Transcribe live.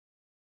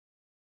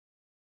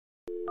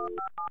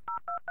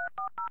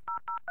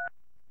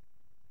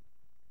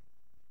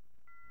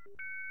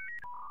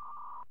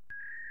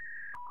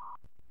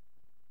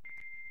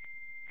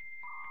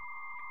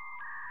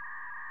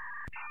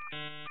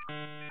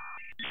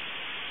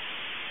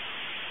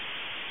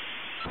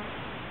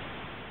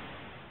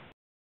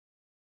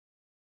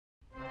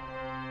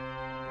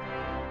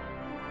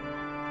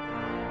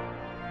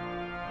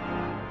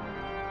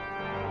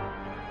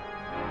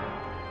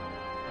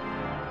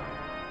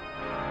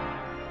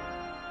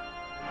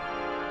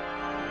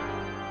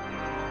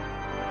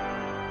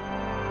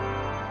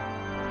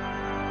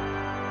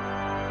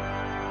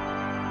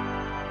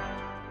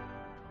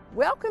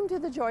Welcome to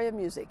the Joy of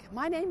Music.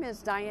 My name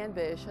is Diane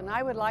Bish, and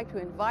I would like to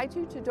invite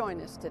you to join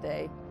us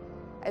today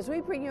as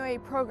we bring you a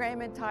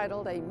program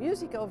entitled A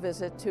Musical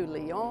Visit to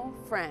Lyon,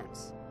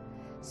 France.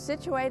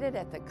 Situated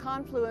at the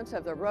confluence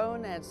of the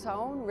Rhone and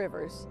Saône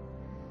rivers,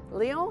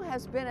 Lyon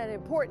has been an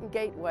important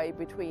gateway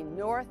between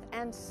north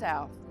and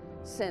south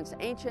since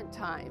ancient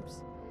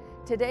times.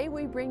 Today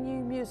we bring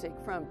you music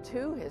from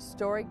two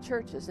historic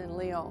churches in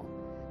Lyon,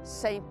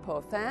 Saint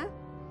Pothin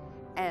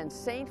and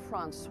Saint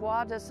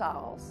Francois de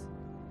Sales.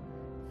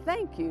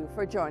 Thank you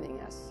for joining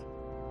us.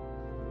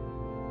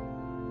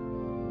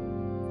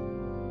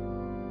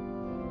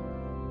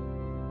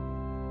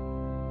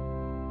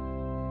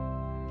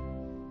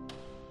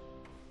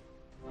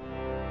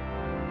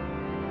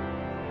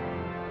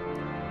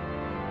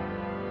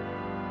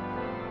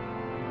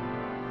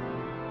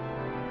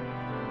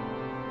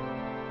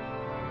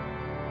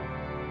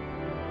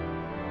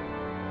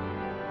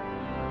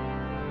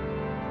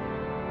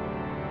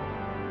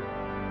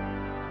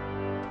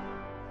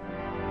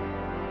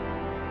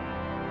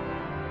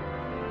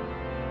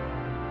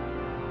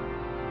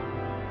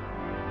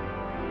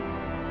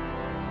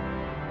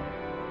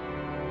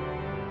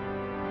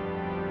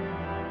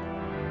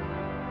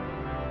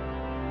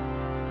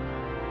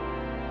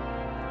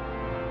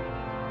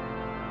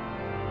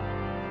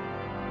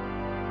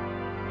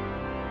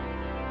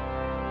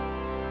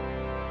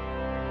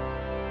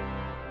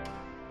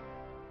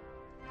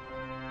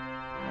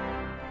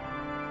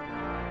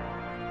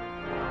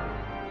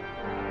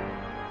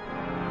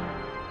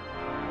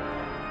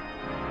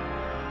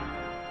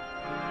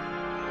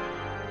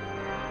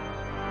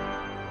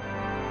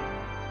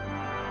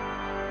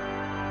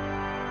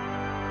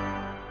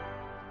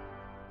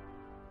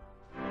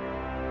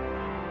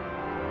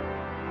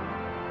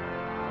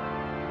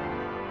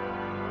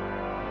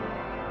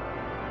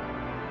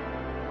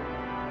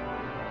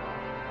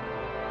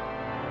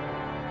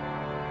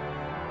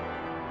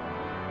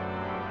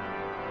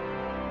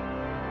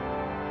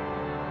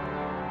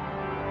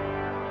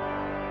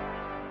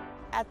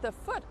 At the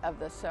foot of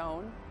the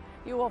Saône,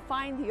 you will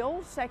find the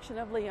old section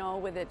of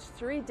Lyon with its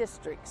three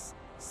districts,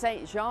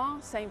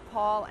 Saint-Jean, St.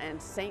 Paul,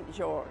 and St.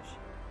 George.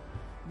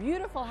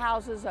 Beautiful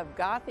houses of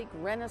Gothic,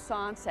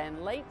 Renaissance,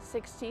 and late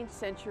 16th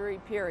century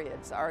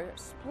periods are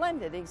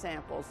splendid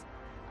examples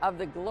of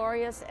the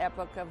glorious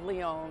epoch of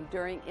Lyon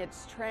during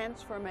its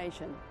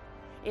transformation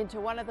into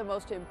one of the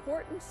most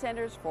important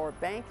centers for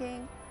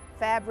banking,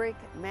 fabric,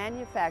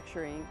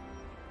 manufacturing,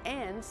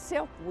 and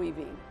silk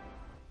weaving.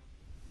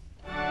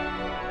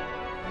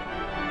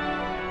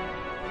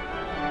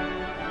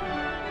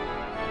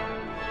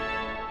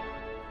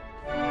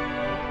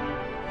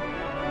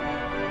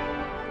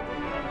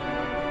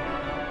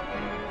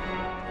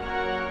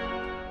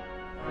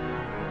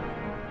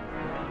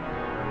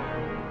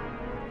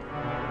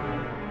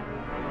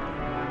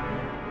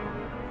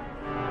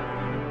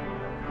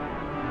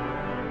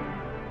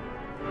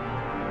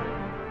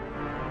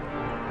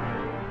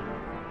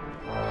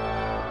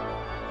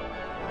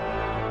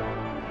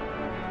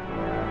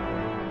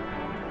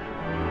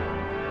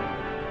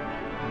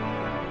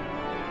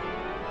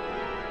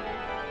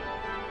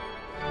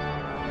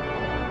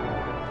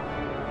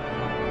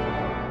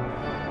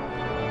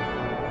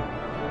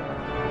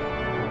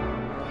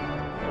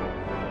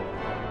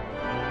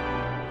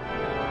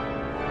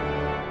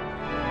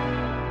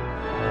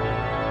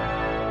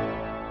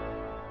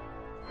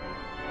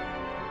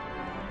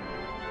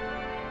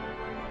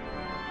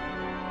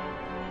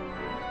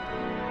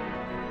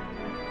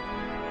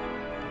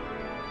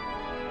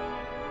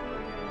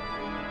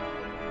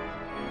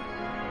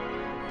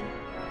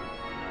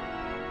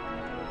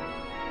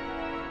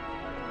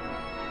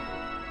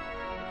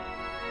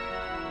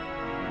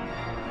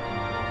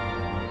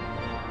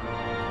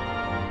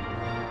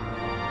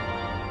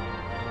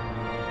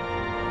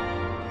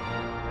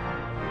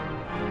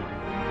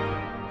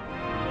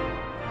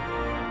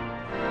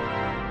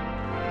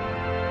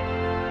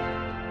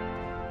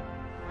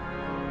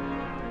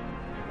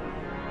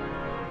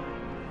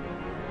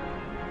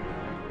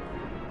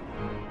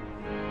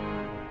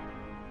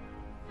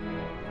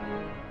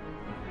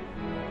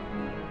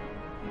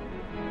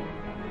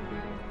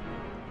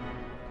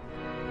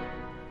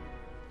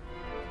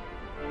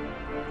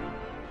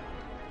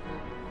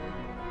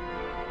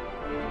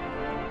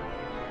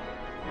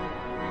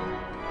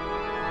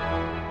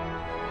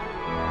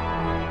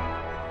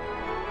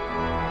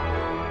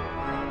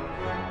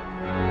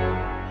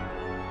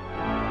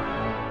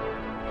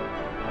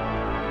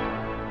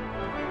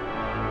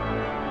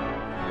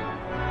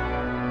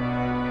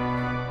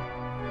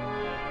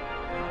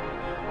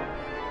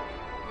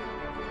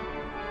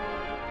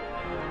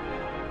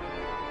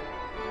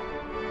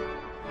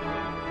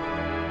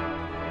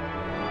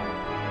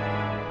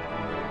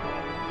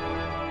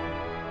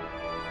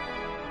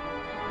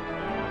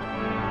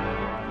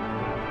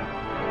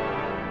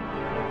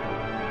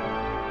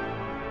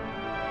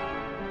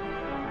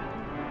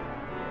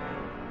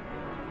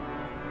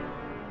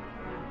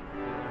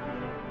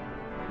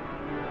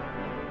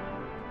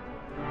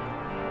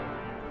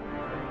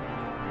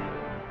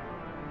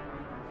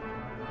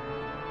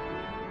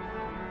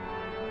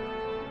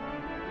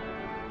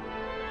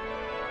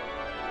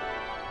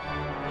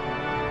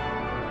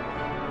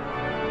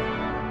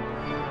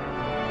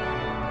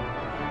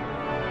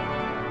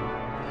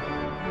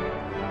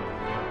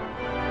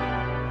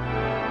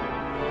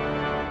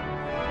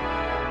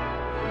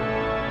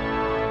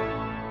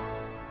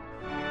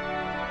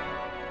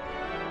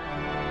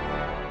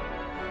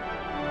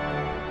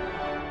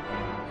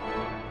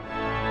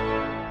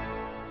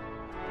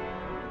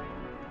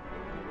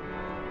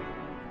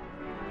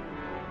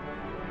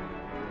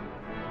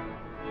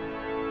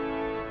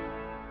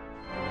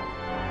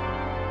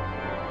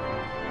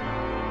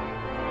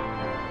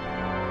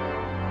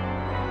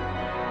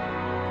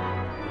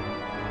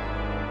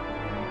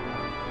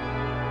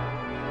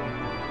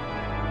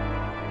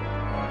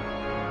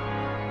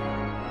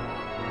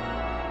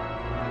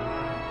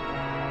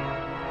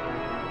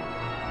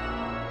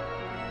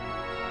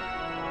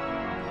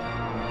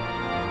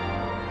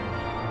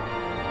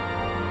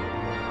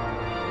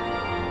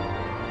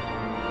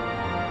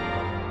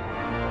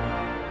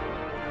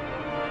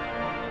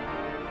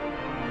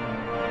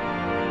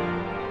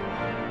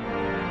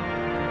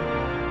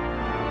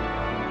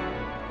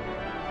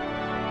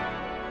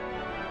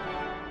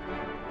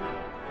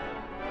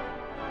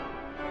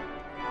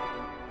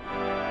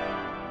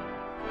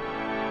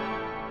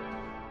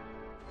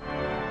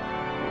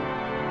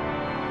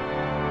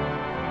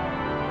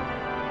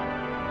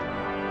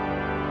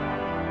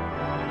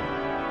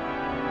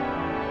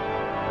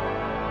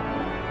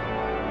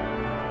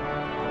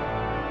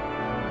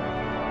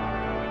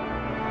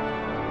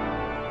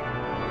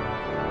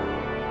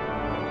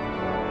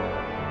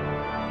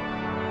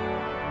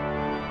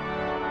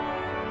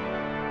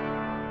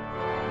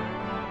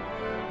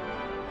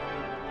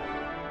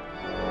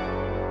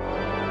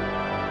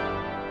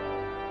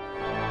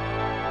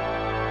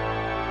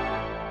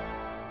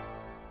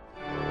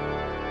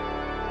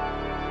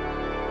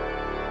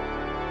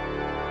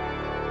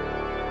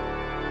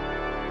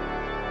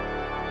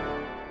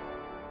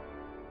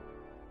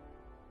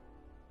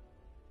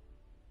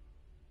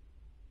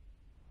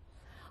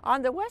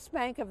 On the west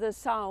bank of the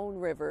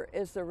Saone River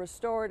is the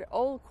restored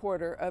old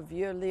quarter of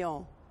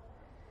Vieux-Lyon.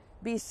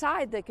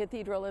 Beside the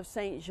Cathedral of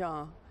Saint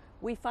Jean,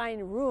 we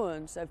find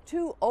ruins of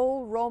two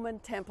old Roman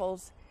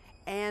temples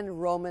and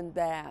Roman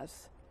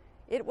baths.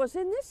 It was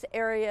in this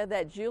area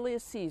that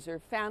Julius Caesar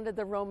founded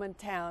the Roman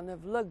town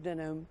of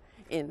Lugdunum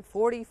in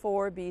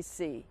 44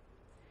 BC.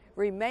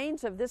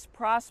 Remains of this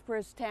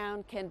prosperous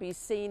town can be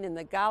seen in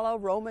the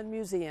Gallo-Roman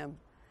Museum,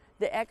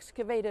 the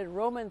excavated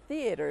Roman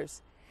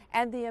theaters,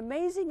 and the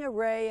amazing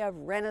array of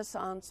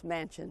Renaissance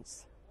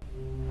mansions.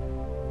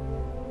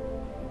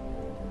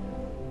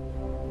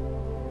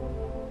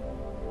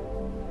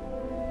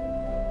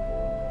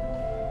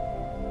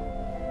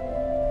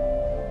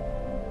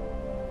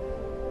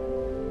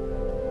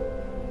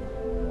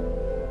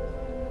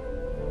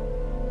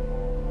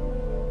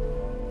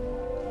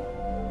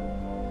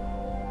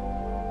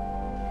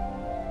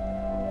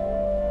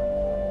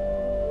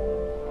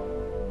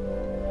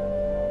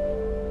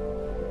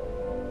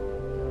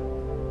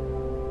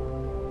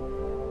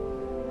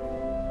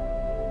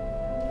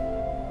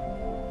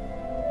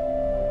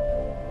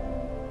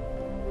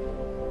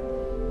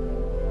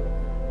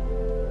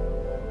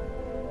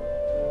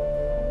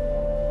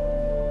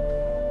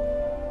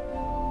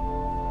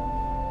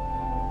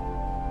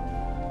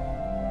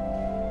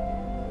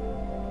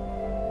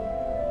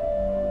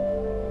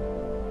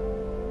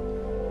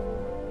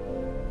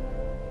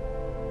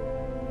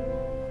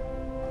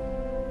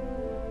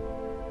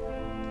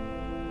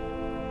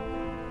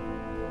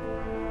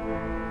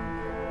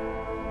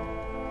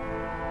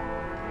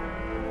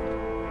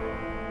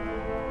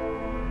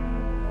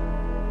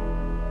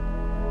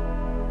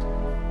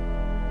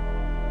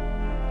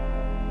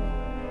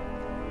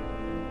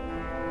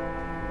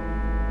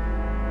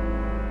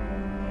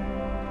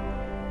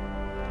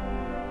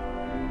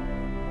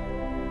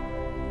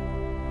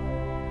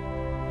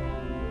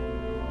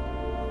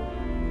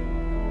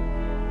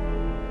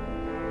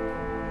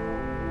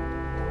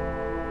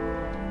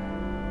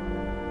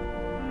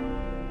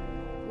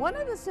 One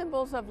of the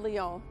symbols of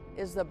Lyon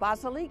is the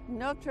Basilique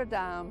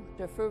Notre-Dame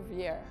de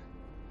Fourvière.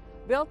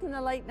 Built in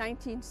the late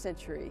 19th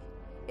century,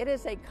 it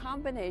is a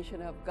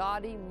combination of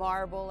gaudy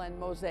marble and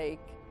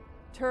mosaic,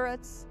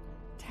 turrets,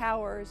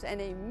 towers,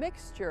 and a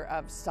mixture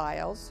of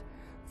styles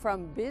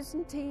from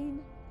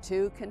Byzantine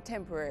to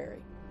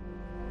contemporary.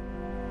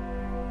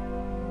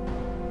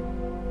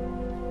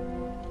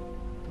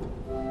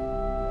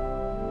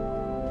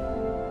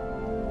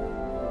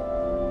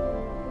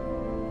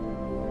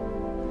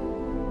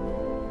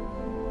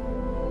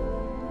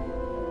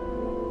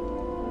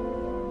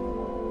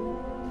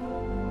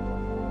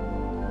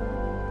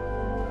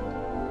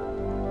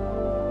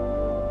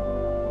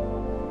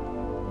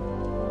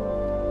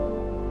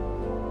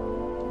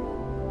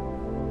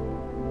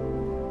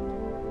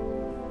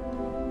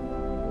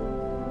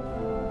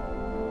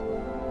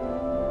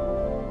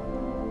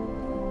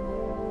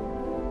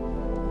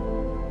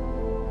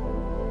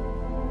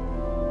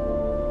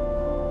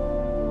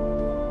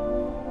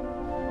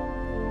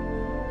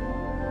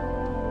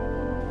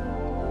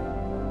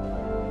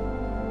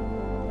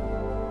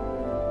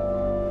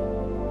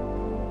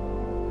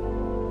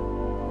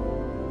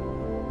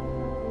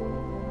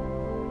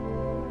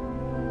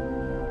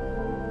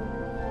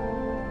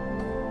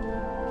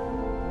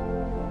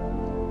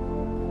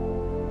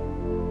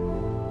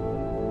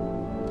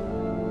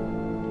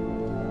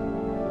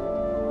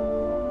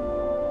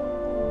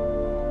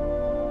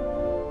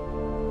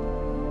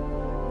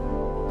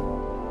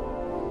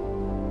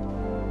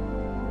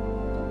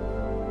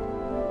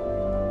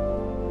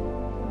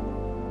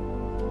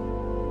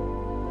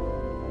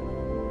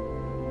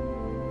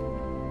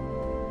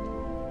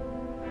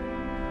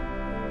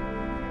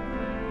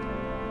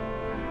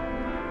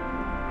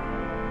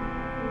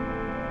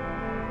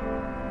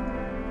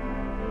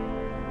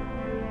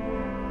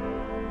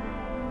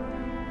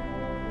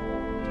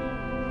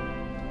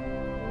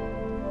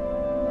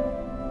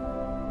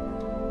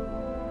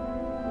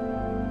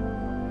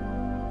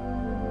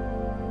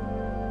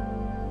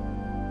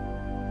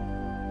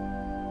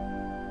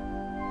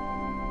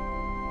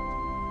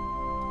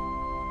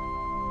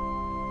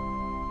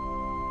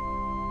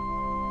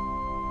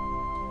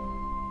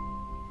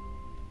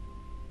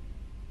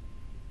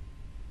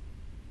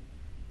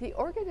 The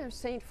organ of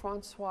Saint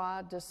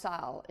Francois de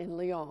Salle in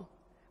Lyon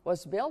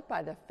was built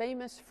by the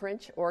famous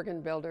French organ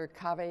builder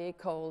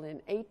Cavaillé-Coll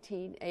in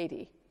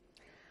 1880.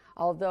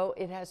 Although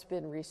it has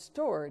been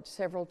restored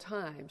several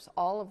times,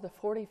 all of the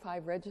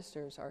 45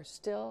 registers are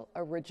still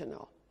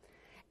original,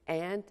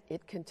 and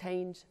it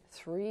contains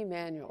 3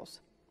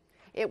 manuals.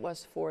 It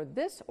was for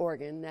this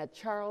organ that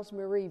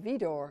Charles-Marie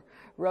Widor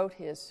wrote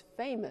his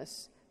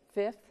famous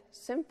 5th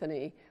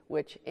Symphony,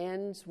 which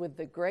ends with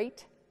the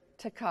great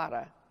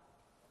Toccata.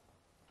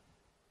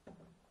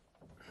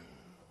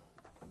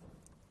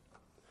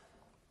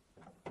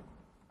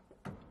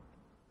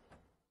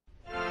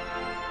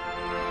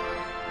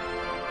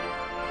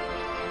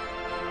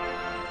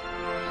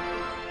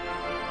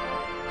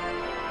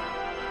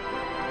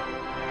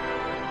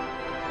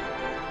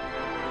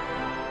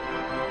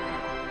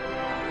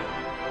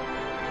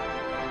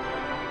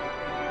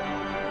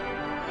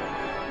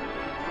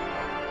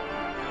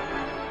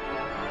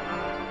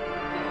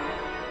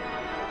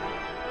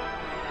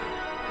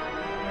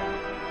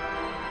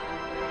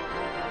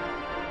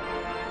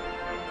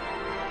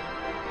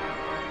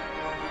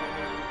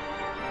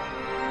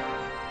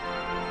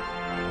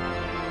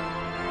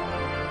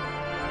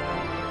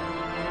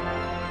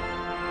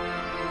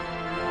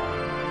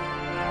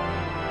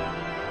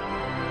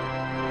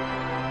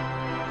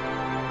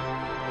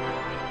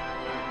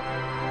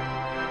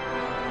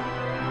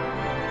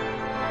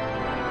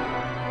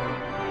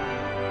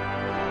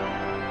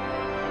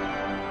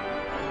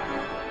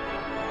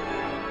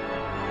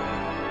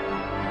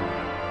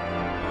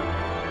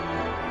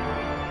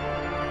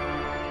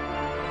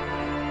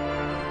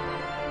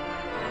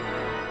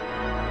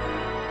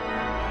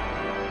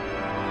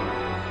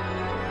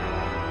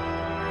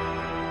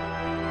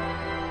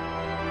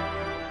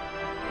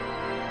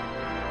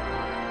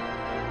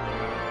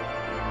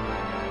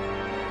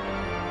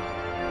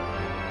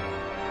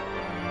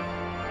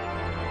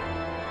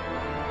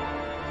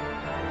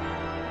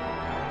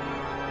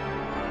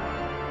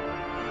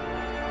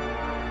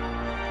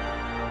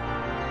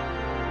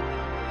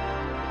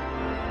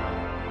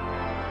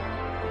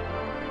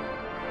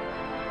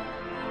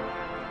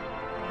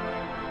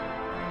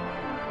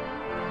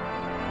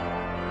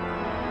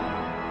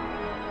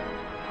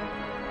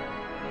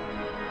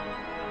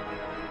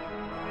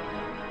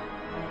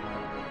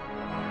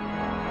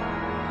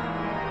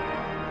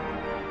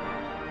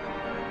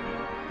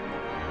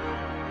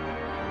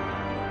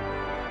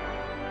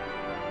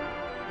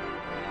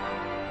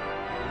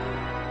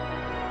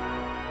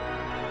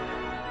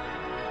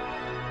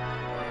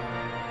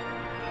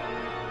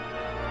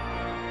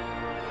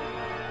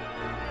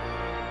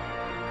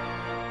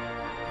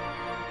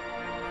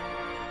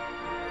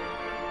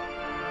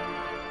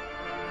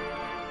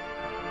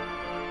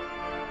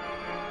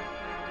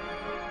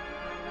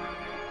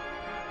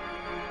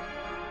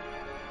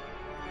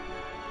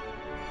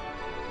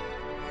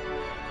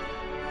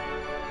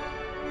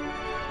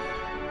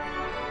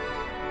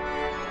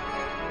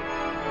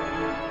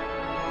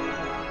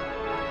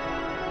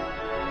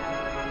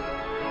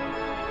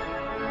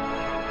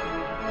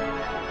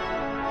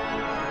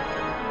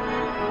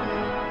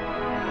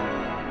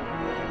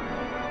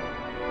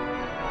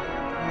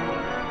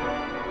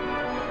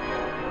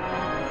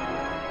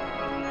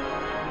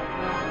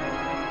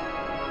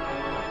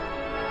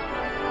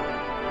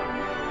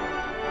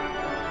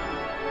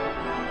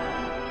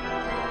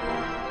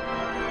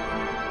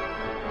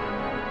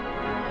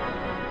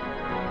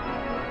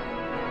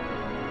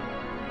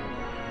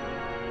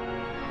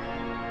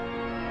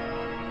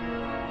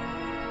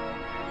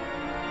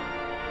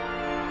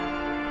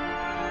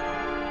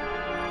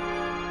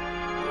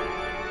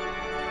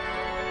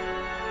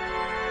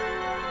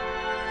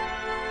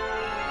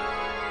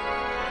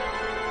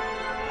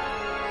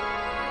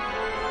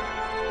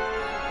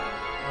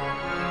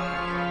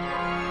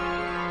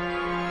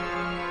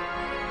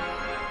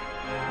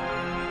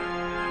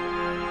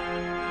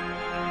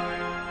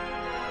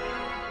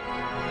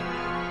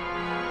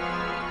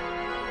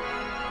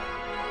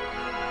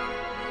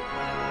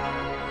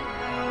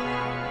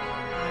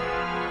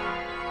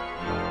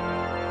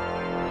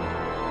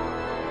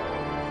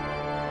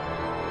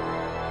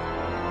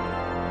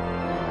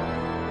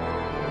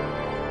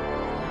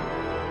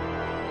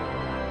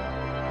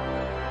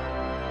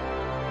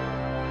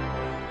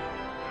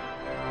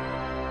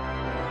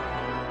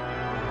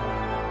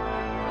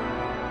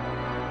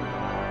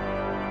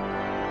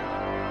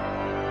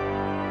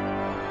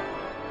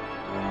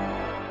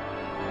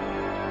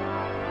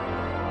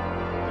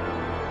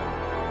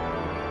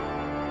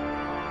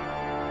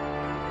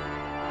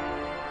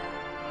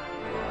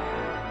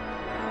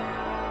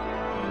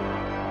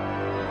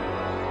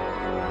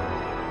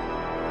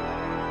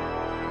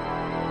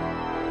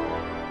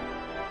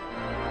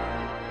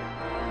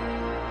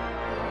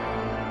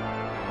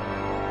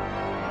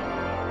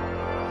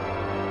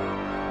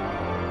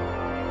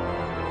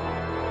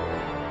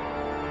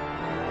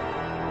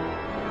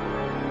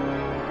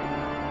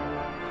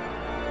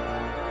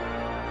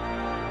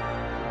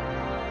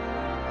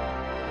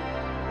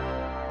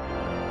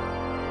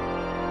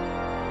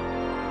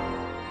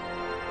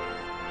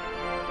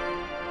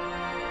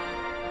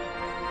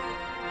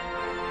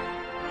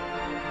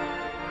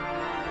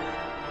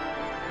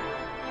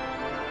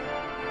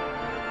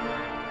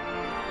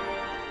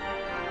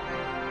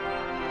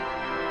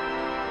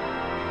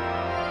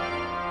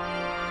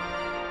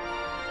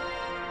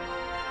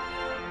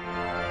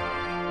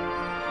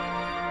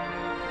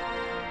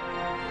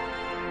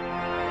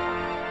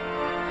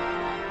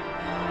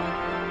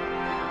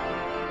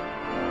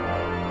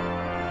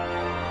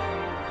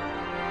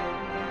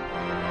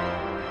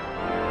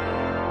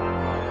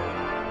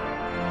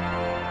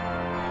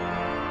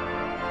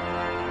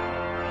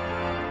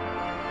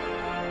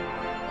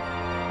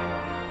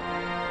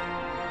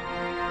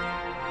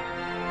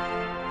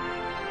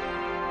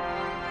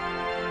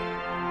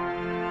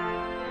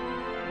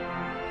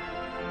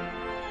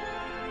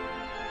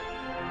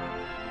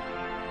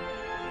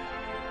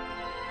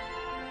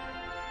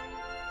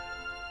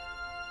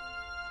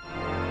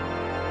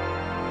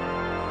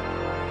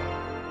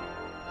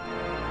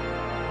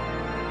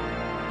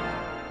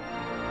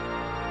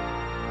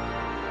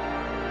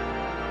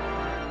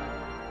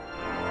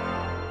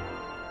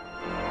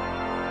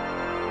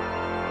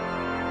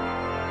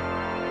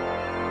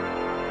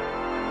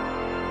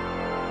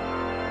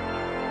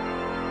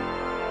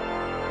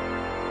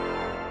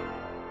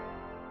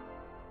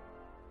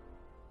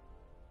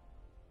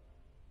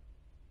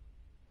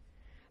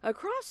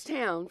 Across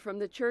town from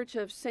the church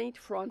of Saint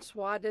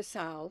Francois de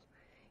Sales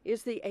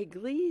is the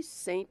Église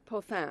Saint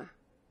Pothin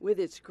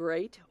with its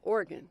great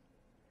organ.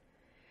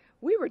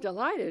 We were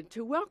delighted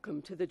to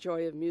welcome to the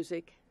Joy of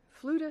Music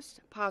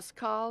flutist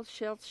Pascale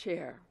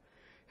Schelcher,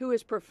 who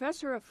is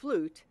professor of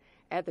flute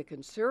at the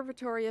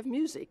Conservatory of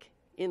Music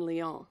in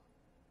Lyon.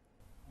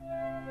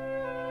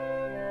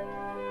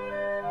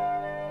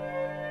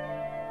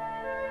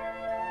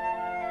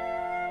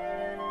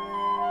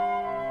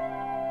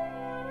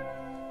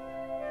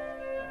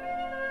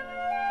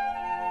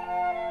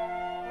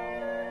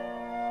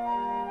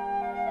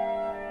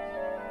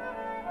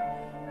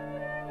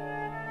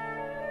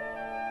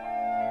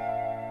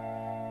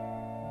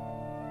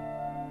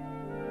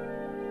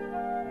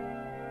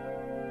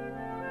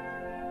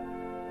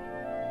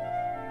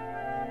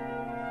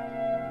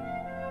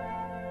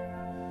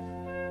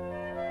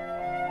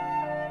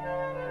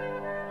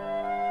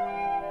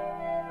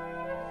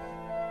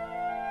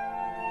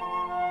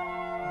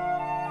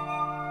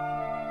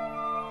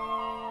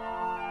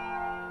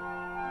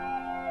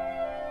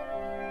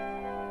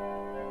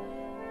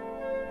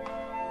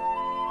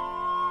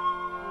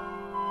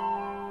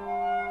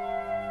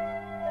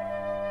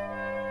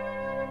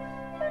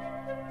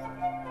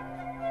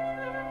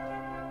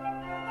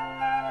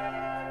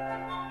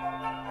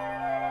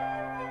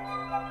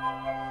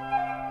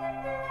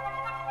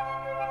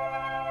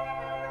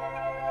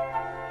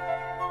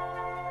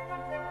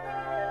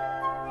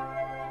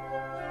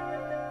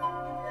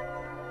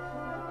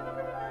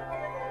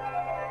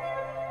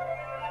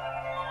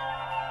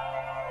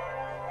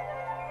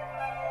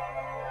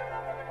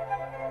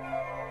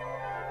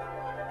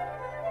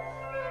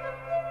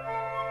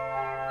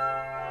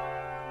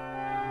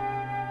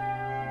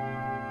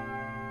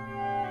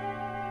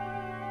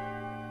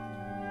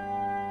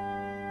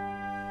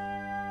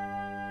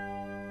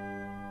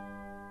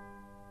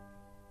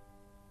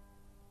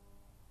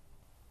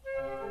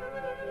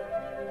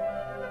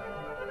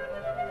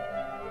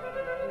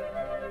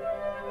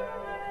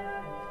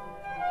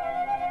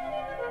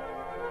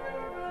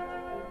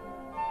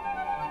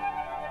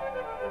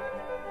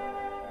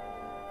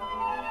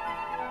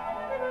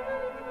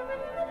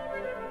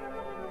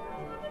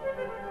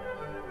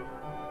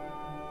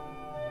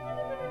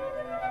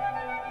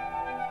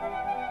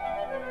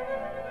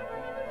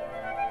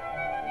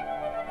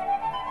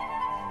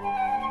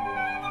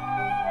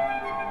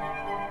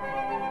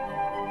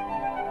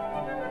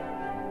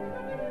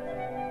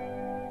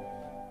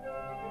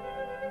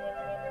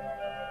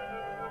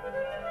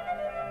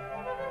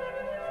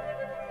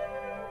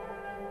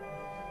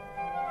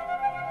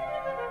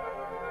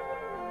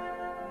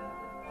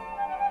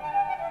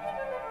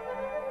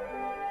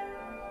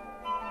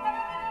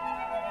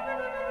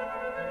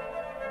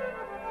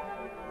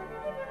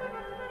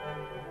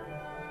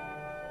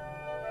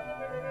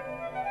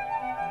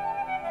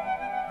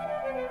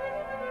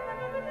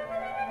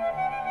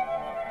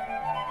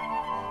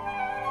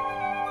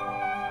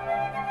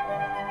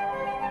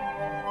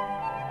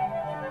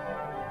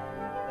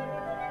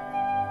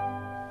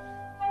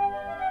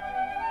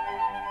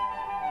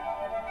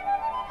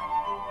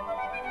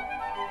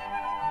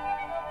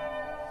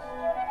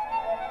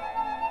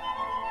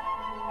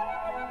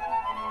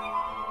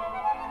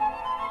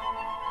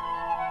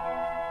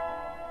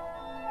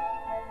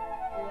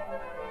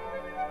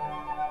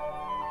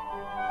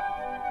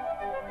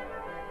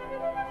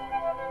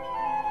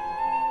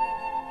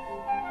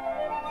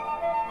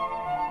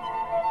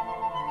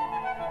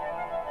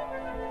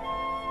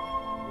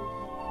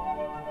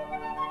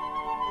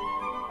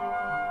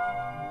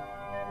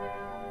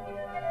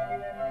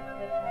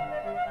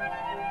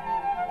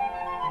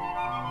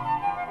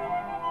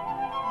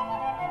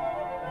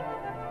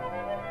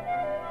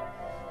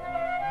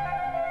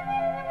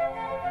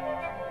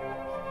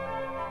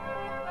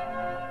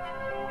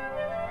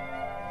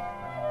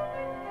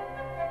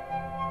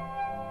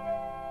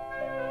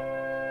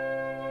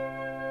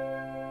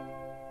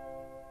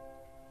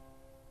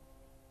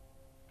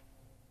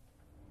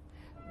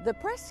 The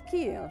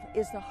Pascale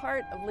is the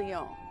heart of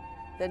Lyon,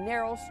 the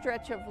narrow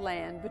stretch of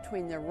land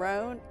between the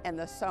Rhone and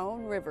the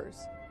Saône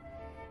rivers.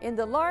 In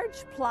the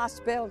large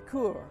Place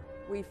Bellecour,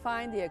 we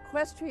find the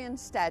equestrian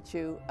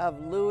statue of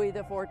Louis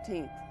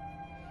XIV,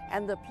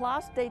 and the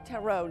Place des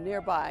Terreaux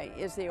nearby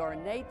is the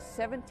ornate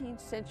 17th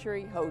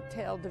century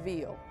Hôtel de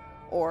Ville,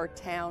 or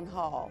Town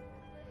Hall,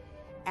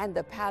 and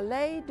the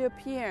Palais de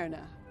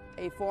Vierne,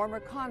 a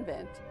former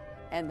convent,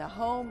 and the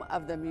home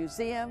of the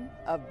Museum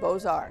of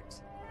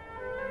Beaux-Arts.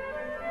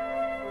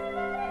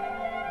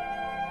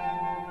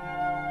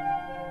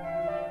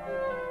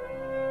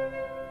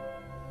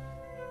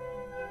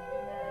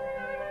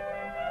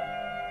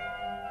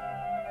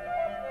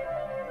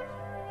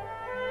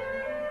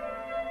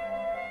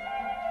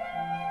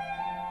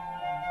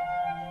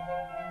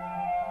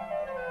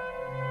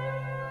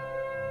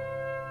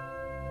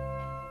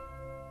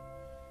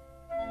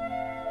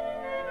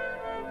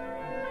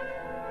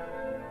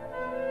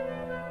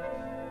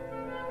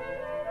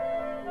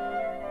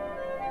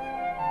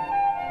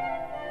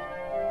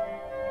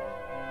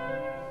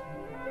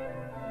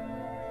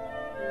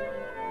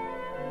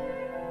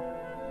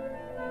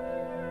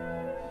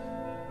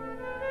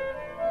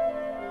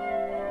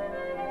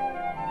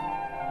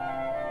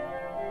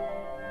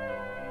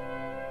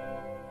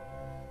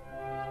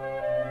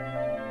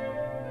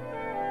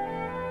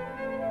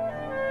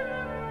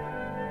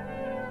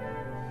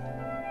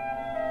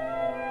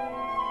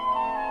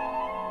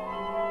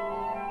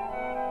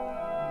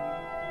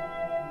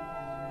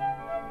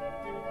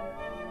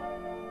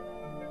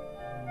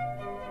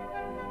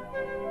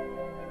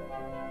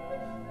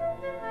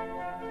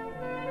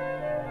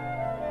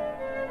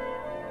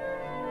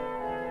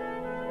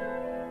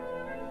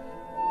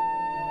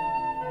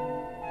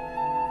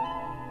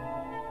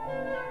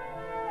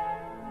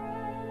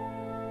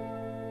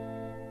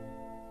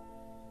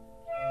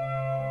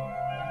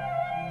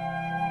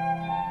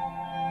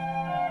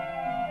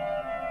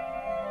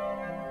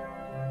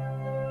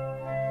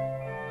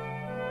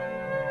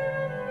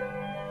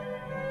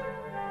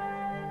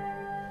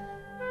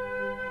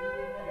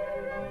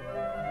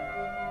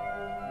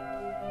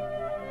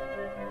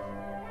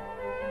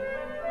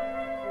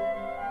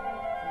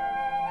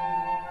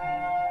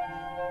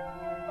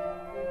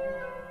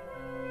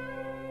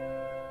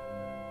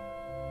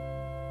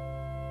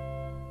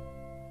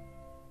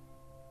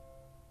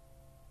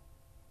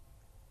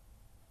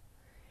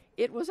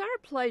 It was our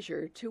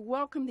pleasure to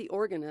welcome the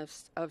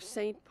organist of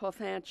St.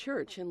 Pothin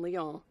Church in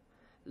Lyon,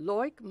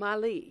 Loic,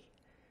 Mallie,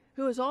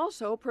 who is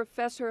also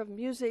professor of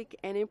music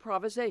and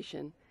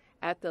improvisation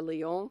at the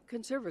Lyon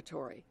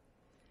Conservatory.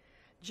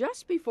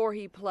 Just before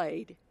he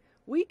played,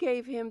 we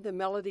gave him the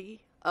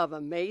melody of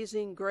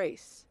Amazing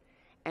Grace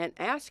and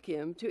asked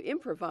him to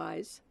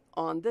improvise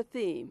on the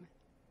theme.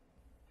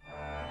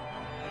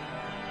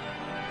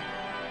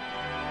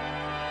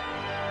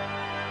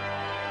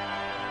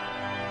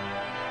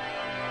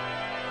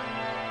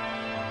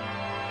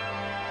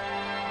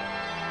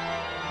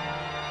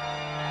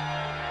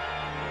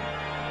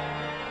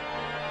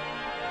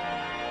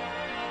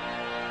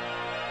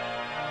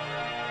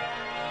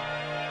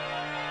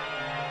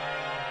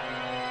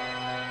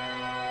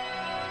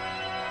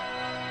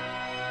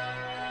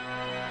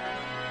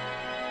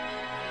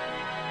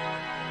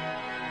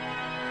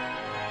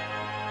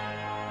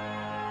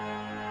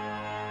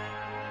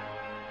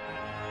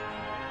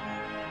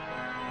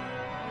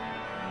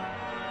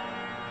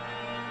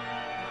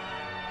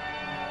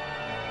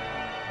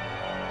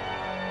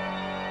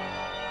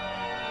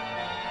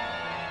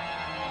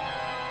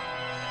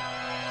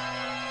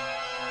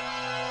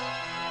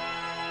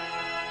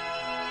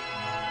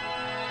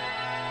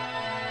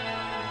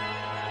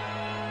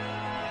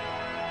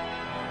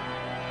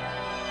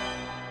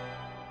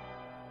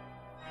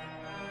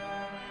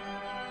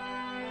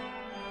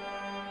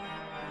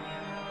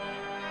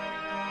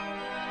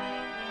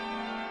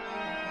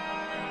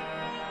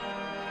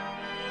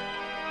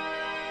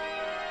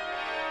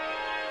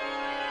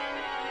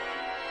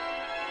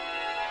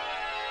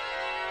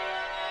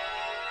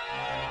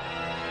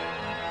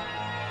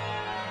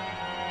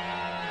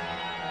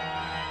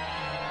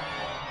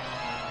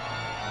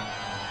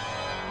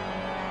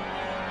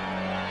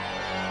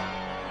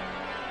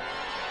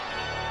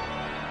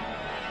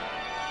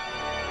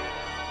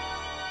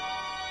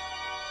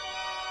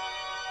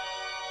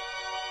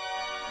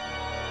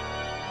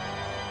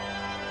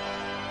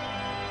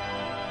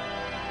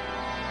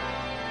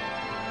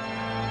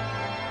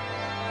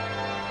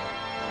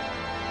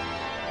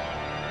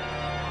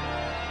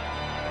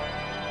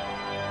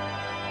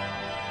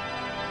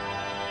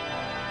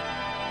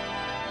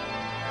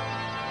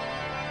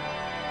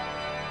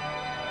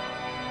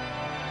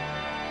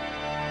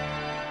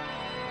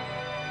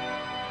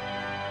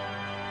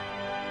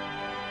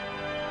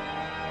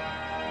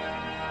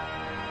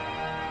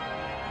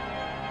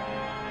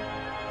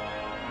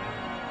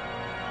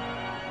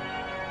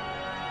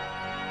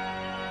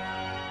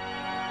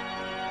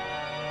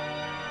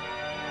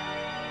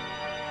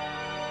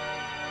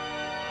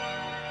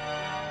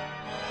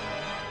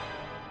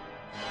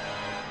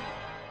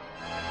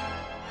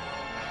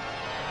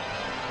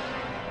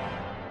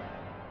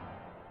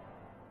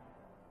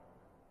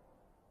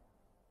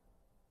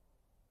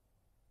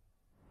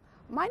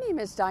 My name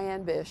is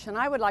Diane Bish, and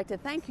I would like to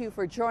thank you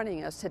for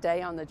joining us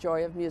today on The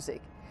Joy of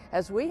Music,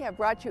 as we have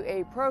brought you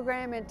a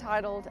program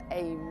entitled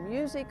A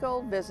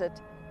Musical Visit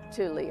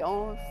to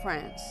Lyon,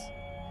 France.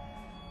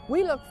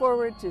 We look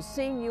forward to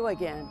seeing you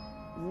again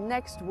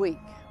next week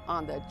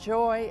on The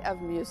Joy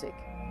of Music.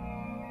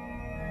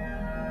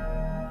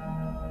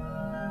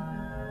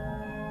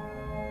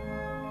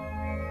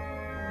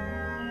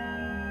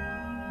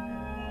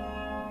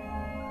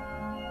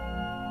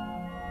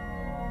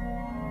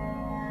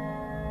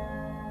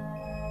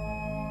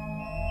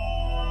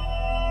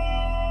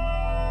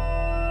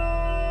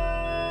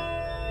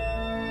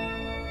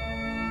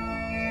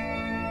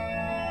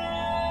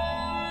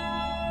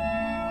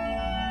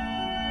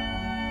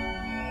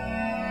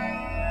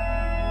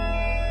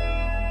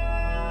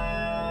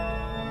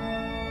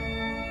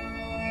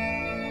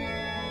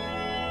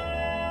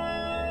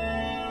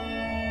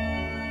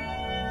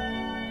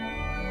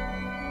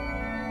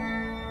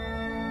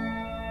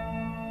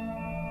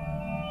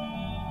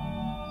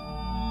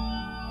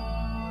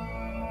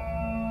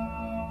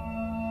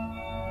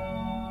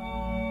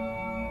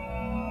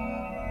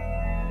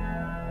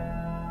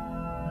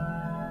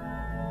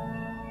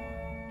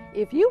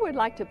 If you would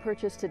like to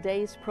purchase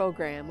today's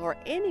program or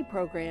any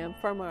program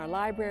from our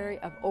library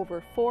of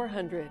over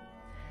 400,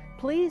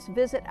 please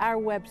visit our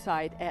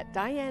website at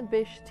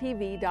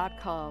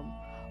dianebishtv.com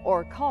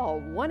or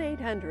call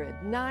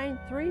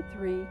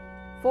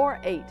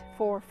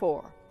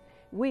 1-800-933-4844.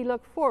 We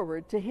look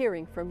forward to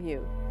hearing from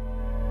you.